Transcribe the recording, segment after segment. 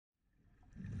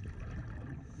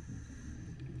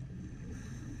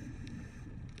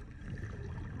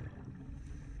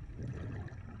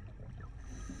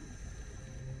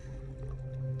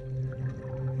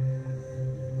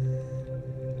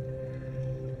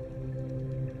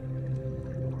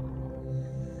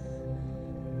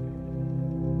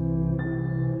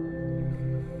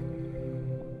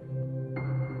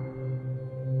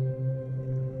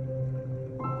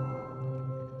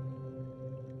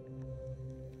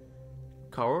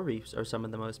Coral reefs are some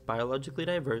of the most biologically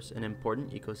diverse and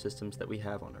important ecosystems that we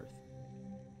have on Earth.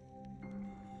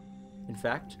 In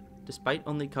fact, despite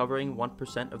only covering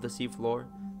 1% of the seafloor,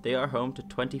 they are home to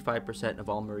 25% of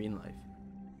all marine life.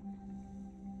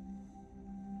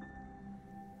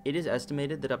 It is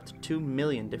estimated that up to 2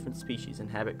 million different species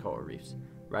inhabit coral reefs,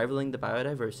 rivaling the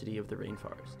biodiversity of the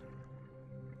rainforest.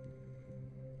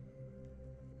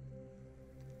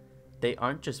 They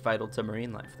aren't just vital to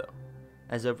marine life though,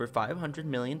 as over 500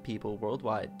 million people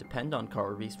worldwide depend on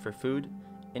coral reefs for food,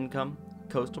 income,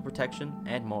 coastal protection,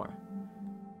 and more.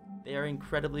 They are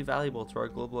incredibly valuable to our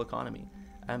global economy,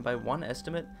 and by one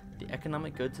estimate, the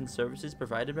economic goods and services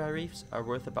provided by reefs are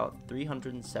worth about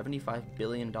 $375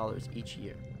 billion each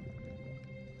year.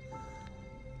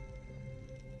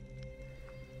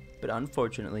 But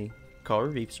unfortunately,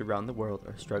 coral reefs around the world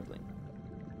are struggling.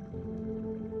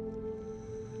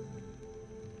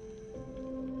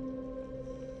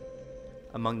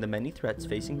 Among the many threats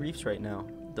facing reefs right now,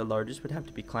 the largest would have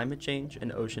to be climate change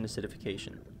and ocean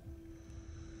acidification.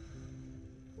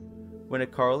 When a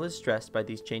coral is stressed by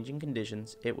these changing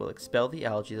conditions, it will expel the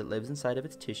algae that lives inside of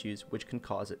its tissues, which can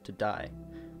cause it to die.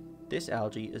 This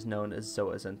algae is known as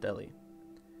zooxanthellae.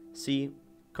 See,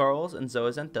 corals and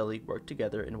zooxanthellae work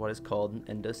together in what is called an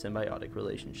endosymbiotic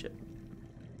relationship.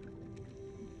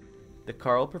 The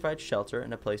coral provides shelter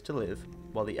and a place to live,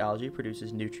 while the algae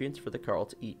produces nutrients for the coral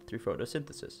to eat through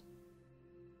photosynthesis.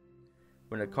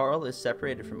 When a coral is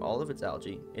separated from all of its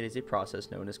algae, it is a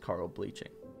process known as coral bleaching.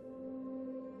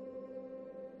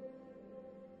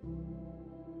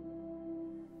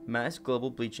 Mass global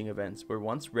bleaching events were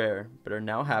once rare, but are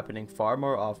now happening far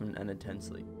more often and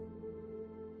intensely.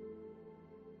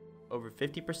 Over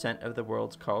 50% of the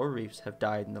world's coral reefs have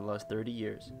died in the last 30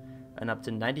 years, and up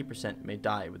to 90% may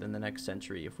die within the next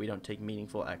century if we don't take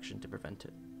meaningful action to prevent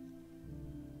it.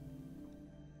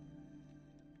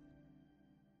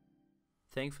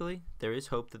 Thankfully, there is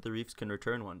hope that the reefs can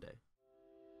return one day.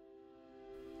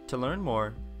 To learn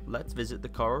more, let's visit the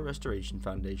Coral Restoration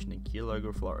Foundation in Key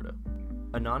Largo, Florida,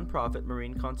 a non-profit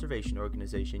marine conservation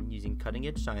organization using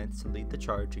cutting-edge science to lead the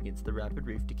charge against the rapid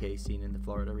reef decay seen in the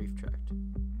Florida Reef Tract.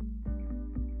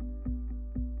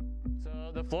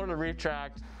 So the Florida Reef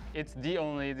Tract, it's the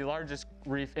largest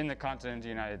reef in the continental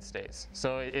United States.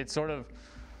 So it's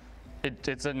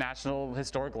a national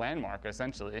historic landmark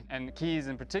essentially. And Keys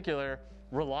in particular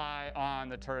rely on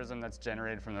the tourism that's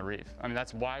generated from the reef. I mean,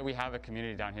 that's why we have a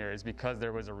community down here, is because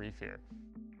there was a reef here.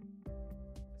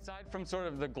 Aside from sort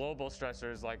of the global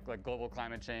stressors like global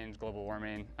climate change, global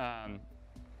warming,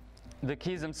 the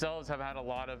Keys themselves have had a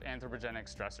lot of anthropogenic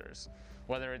stressors,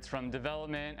 whether it's from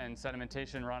development and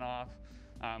sedimentation runoff,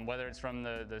 whether it's from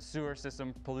the sewer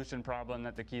system pollution problem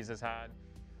that the Keys has had.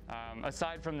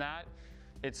 Aside from that,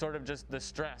 it's sort of just the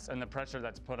stress and the pressure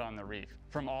that's put on the reef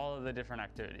from all of the different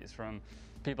activities, from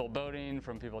people boating,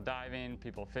 from people diving,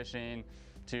 people fishing,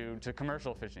 to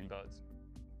commercial fishing boats.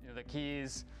 You know, the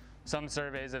Keys, some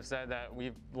surveys have said that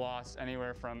we've lost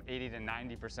anywhere from 80 to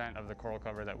 90% of the coral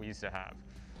cover that we used to have,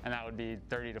 and that would be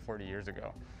 30 to 40 years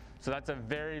ago. So that's a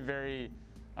very, very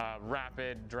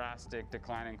rapid, drastic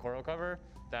decline in coral cover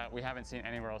that we haven't seen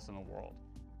anywhere else in the world.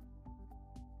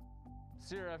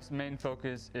 CRF's main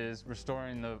focus is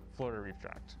restoring the Florida Reef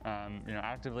Tract,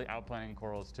 actively outplanting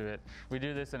corals to it. We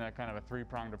do this in a kind of a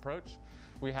three-pronged approach.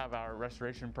 We have our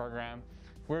restoration program.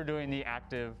 We're doing the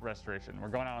active restoration. We're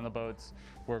going out on the boats,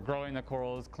 we're growing the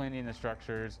corals, cleaning the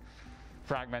structures,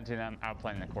 fragmenting them,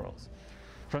 outplanting the corals.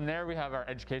 From there, we have our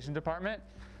education department,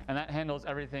 and that handles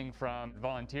everything from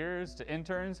volunteers to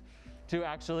interns to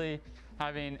actually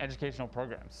having educational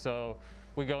programs. So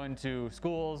we go into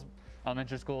schools,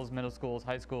 elementary schools, middle schools,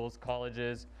 high schools,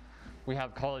 colleges. We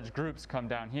have college groups come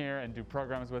down here and do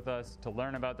programs with us to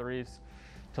learn about the reefs,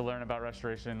 to learn about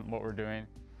restoration, what we're doing.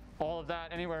 All of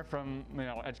that, anywhere from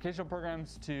educational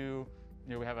programs to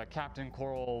we have a Captain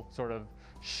Coral sort of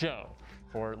show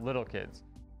for little kids.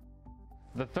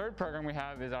 The third program we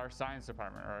have is our science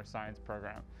department, or our science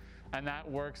program, and that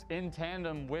works in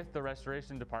tandem with the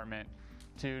restoration department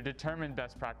to determine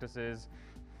best practices.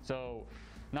 So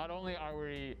not only are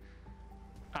we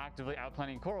actively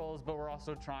outplanting corals, but we're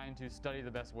also trying to study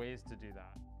the best ways to do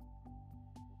that.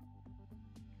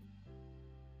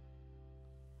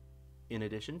 In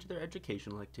addition to their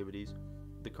educational activities,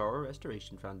 the Coral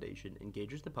Restoration Foundation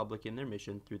engages the public in their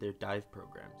mission through their dive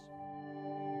programs.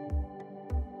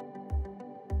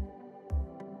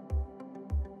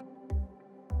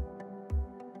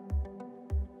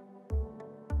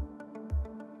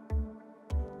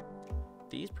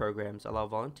 These programs allow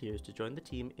volunteers to join the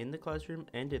team in the classroom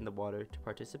and in the water to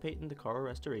participate in the coral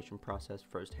restoration process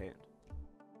firsthand.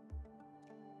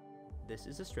 This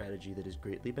is a strategy that is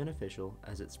greatly beneficial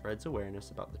as it spreads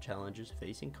awareness about the challenges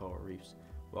facing coral reefs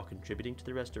while contributing to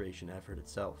the restoration effort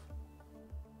itself.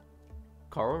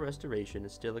 Coral restoration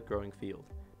is still a growing field,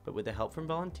 but with the help from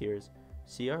volunteers,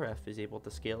 CRF is able to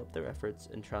scale up their efforts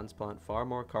and transplant far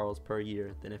more corals per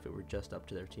year than if it were just up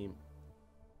to their team.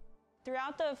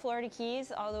 Throughout the Florida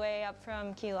Keys, all the way up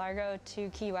from Key Largo to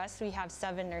Key West, we have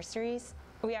 7 nurseries.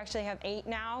 We actually have 8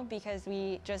 now because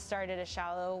we just started a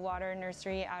shallow water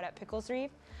nursery out at Pickles Reef.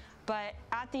 But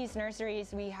at these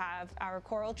nurseries, we have our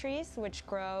coral trees, which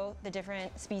grow the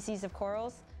different species of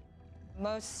corals.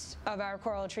 Most of our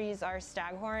coral trees are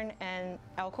staghorn and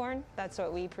elkhorn. That's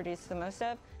what we produce the most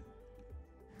of.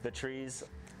 The trees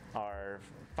are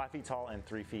 5 feet tall and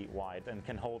 3 feet wide and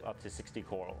can hold up to 60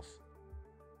 corals.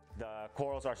 The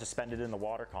corals are suspended in the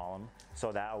water column,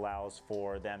 so that allows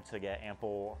for them to get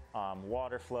ample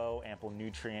water flow, ample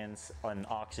nutrients and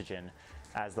oxygen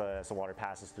as the water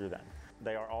passes through them.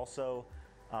 They are also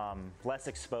less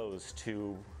exposed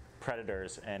to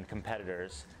predators and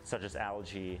competitors such as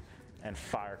algae and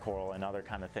fire coral and other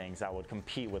kind of things that would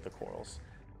compete with the corals.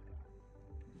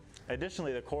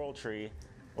 Additionally, the coral tree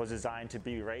was designed to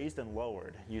be raised and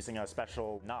lowered using a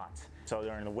special knot. So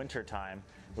during the winter time,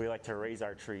 we like to raise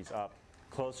our trees up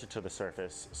closer to the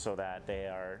surface so that they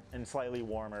are in slightly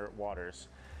warmer waters.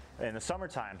 In the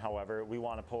summertime, however, we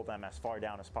want to pull them as far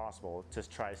down as possible to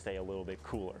try to stay a little bit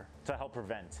cooler to help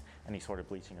prevent any sort of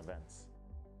bleaching events.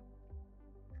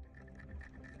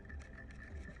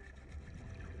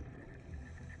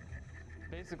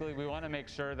 Basically, we want to make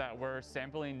sure that we're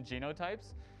sampling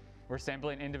genotypes. We're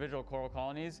sampling individual coral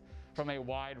colonies from a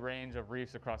wide range of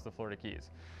reefs across the Florida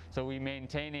Keys. So we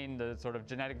maintaining the sort of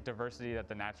genetic diversity that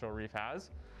the natural reef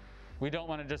has. We don't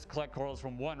want to just collect corals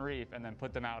from one reef and then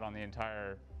put them out on the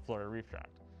entire Florida reef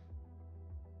tract.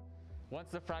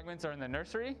 Once the fragments are in the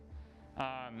nursery,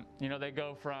 they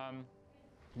go from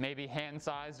maybe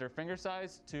hand-sized or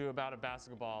finger-sized to about a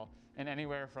basketball in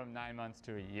anywhere from 9 months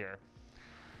to a year.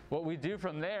 What we do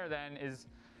from there then is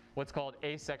what's called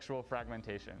asexual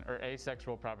fragmentation or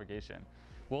asexual propagation.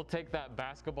 We'll take that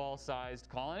basketball-sized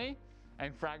colony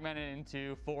and fragment it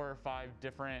into 4 or 5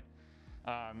 different,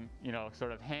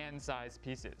 sort of hand-sized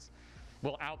pieces.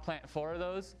 We'll outplant 4 of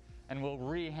those, and we'll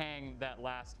rehang that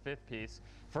last 5th piece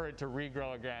for it to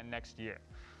regrow again next year.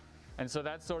 And so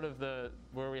that's sort of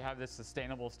where we have this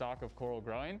sustainable stock of coral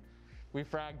growing. We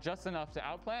frag just enough to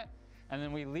outplant, and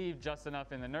then we leave just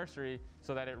enough in the nursery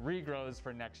so that it regrows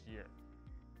for next year.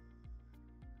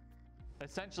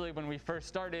 Essentially, when we first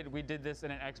started, we did this in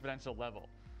an exponential level.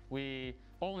 We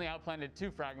only outplanted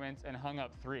 2 fragments and hung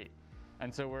up 3.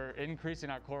 And so we're increasing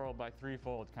our coral by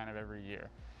 3-fold kind of every year.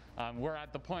 We're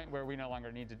at the point where we no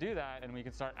longer need to do that, and we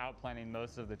can start outplanting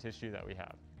most of the tissue that we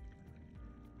have.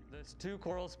 There's 2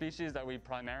 coral species that we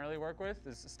primarily work with.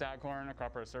 This is staghorn,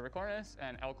 Acropora cervicornis,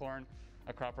 and elkhorn,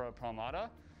 Acropora palmata.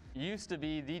 Used to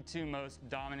be the 2 most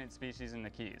dominant species in the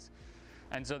Keys.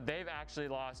 And so they've actually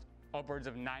lost upwards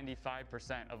of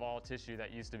 95% of all tissue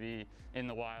that used to be in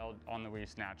the wild on the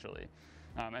reefs naturally.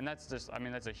 And that's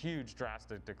that's a huge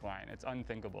drastic decline. It's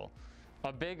unthinkable.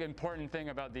 A big important thing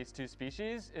about these 2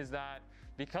 species is that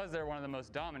because they're one of the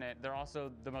most dominant, they're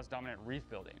also the most dominant reef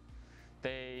building.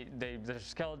 Their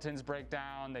skeletons break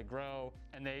down, they grow,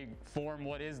 and they form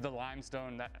what is the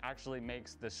limestone that actually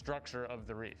makes the structure of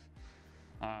the reef.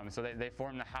 So they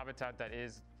form the habitat that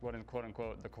is what is quote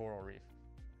unquote the coral reef.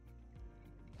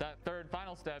 That 3rd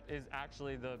final step is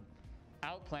actually the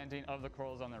outplanting of the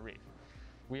corals on the reef.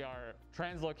 We are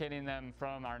translocating them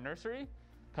from our nursery,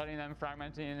 cutting them,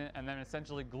 fragmenting it, and then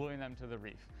essentially gluing them to the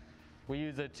reef. We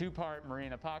use a 2-part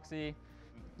marine epoxy.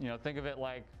 Think of it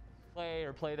like clay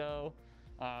or Play-Doh.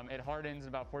 It hardens in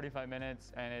about 45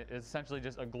 minutes, and it is essentially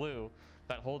just a glue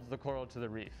that holds the coral to the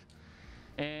reef.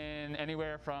 In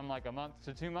anywhere from like a month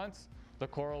to 2 months, the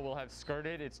coral will have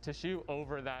skirted its tissue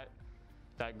over that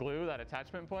glue, that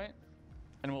attachment point,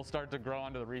 and will start to grow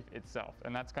onto the reef itself.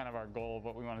 And that's kind of our goal of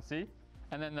what we want to see.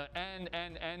 And then the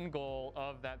end goal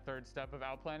of that 3rd step of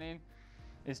outplanting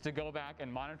is to go back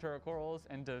and monitor our corals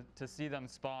and to see them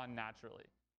spawn naturally.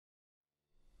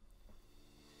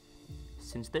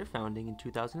 Since their founding in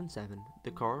 2007,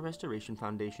 the Coral Restoration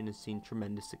Foundation has seen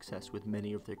tremendous success with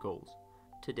many of their goals.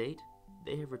 To date,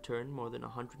 they have returned more than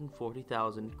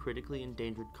 140,000 critically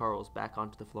endangered corals back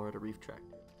onto the Florida reef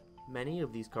tract. Many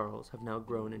of these corals have now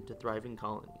grown into thriving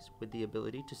colonies with the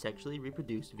ability to sexually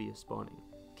reproduce via spawning,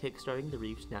 kickstarting the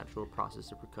reef's natural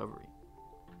process of recovery.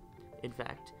 In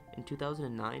fact, in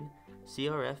 2009,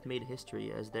 CRF made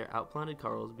history as their outplanted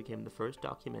corals became the first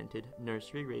documented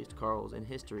nursery-raised corals in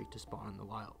history to spawn in the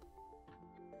wild.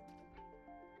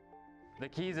 The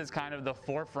Keys is kind of the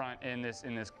forefront in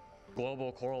this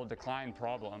global coral decline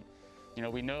problem. You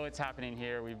know, we know it's happening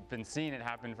here. We've been seeing it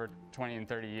happen for 20 and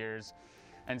 30 years.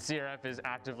 And CRF is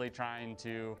actively trying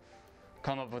to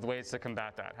come up with ways to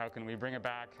combat that. How can we bring it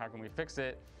back? How can we fix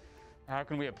it? How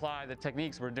can we apply the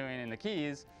techniques we're doing in the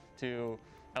Keys to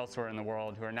elsewhere in the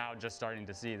world who are now just starting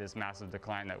to see this massive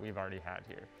decline that we've already had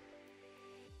here?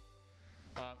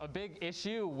 A big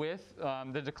issue with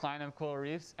the decline of coral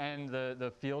reefs and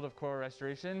the field of coral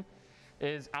restoration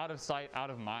is out of sight, out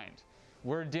of mind.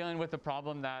 We're dealing with a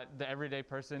problem that the everyday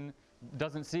person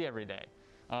doesn't see every day,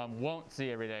 won't see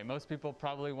every day. Most people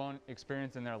probably won't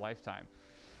experience in their lifetime.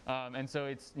 And so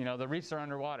it's, you know, the reefs are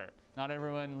underwater. Not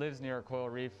everyone lives near a coral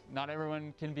reef. not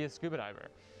everyone can be a scuba diver.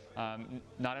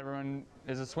 Not everyone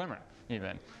is a swimmer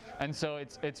even. And so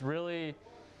it's really,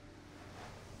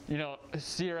 you know,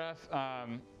 CRF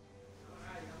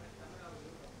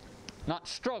not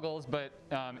struggles, but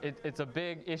it's a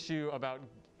big issue about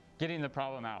getting the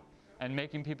problem out and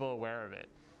making people aware of it,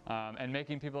 and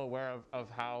making people aware of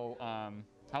how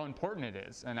important it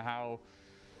is, and how,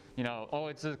 you know, oh,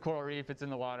 it's a coral reef, it's in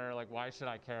the water, like why should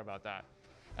I care about that?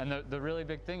 And the really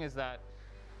big thing is that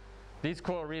these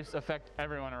coral reefs affect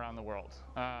everyone around the world,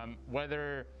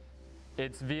 whether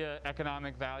it's via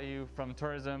economic value from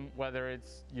tourism, whether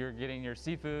it's you're getting your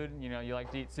seafood, you know, you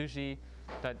like to eat sushi,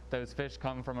 that those fish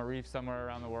come from a reef somewhere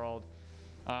around the world.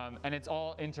 And it's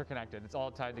all interconnected, it's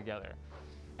all tied together.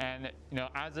 And, you know,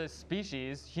 as a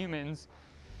species, humans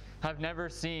have never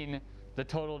seen the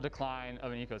total decline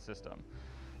of an ecosystem.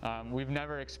 We've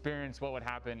never experienced what would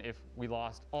happen if we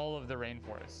lost all of the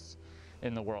rainforests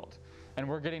in the world. And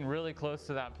we're getting really close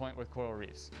to that point with coral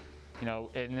reefs. You know,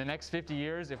 in the next 50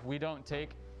 years, if we don't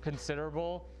take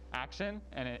considerable action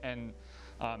and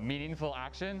meaningful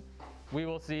action, we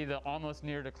will see the almost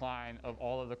near decline of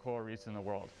all of the coral reefs in the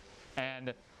world.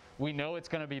 And we know it's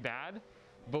going to be bad,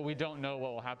 but we don't know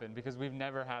what will happen because we've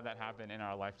never had that happen in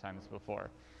our lifetimes before.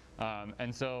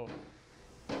 And so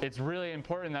it's really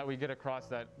important that we get across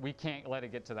that we can't let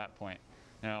it get to that point.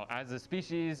 You know, as a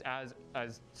species,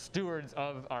 as stewards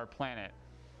of our planet,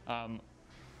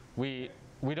 we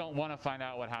don't want to find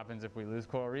out what happens if we lose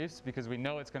coral reefs because we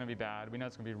know it's going to be bad. We know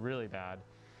it's going to be really bad.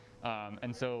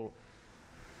 And so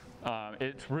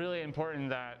it's really important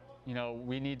that, you know,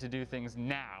 we need to do things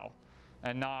now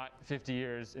and not 50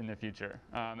 years in the future.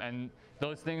 And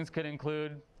those things could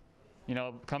include, you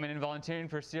know, coming and volunteering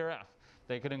for CRF.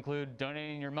 They could include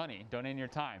donating your money, donating your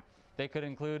time. They could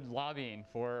include lobbying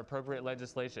for appropriate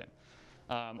legislation,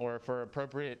 or for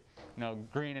appropriate, you know,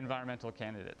 green environmental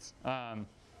candidates.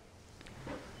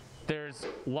 There's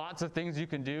lots of things you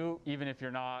can do, even if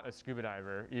you're not a scuba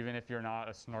diver, even if you're not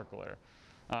a snorkeler,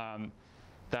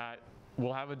 that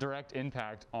will have a direct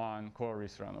impact on coral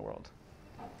reefs around the world.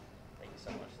 Thank you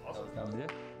so much. Awesome. That was Yeah.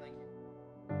 Thank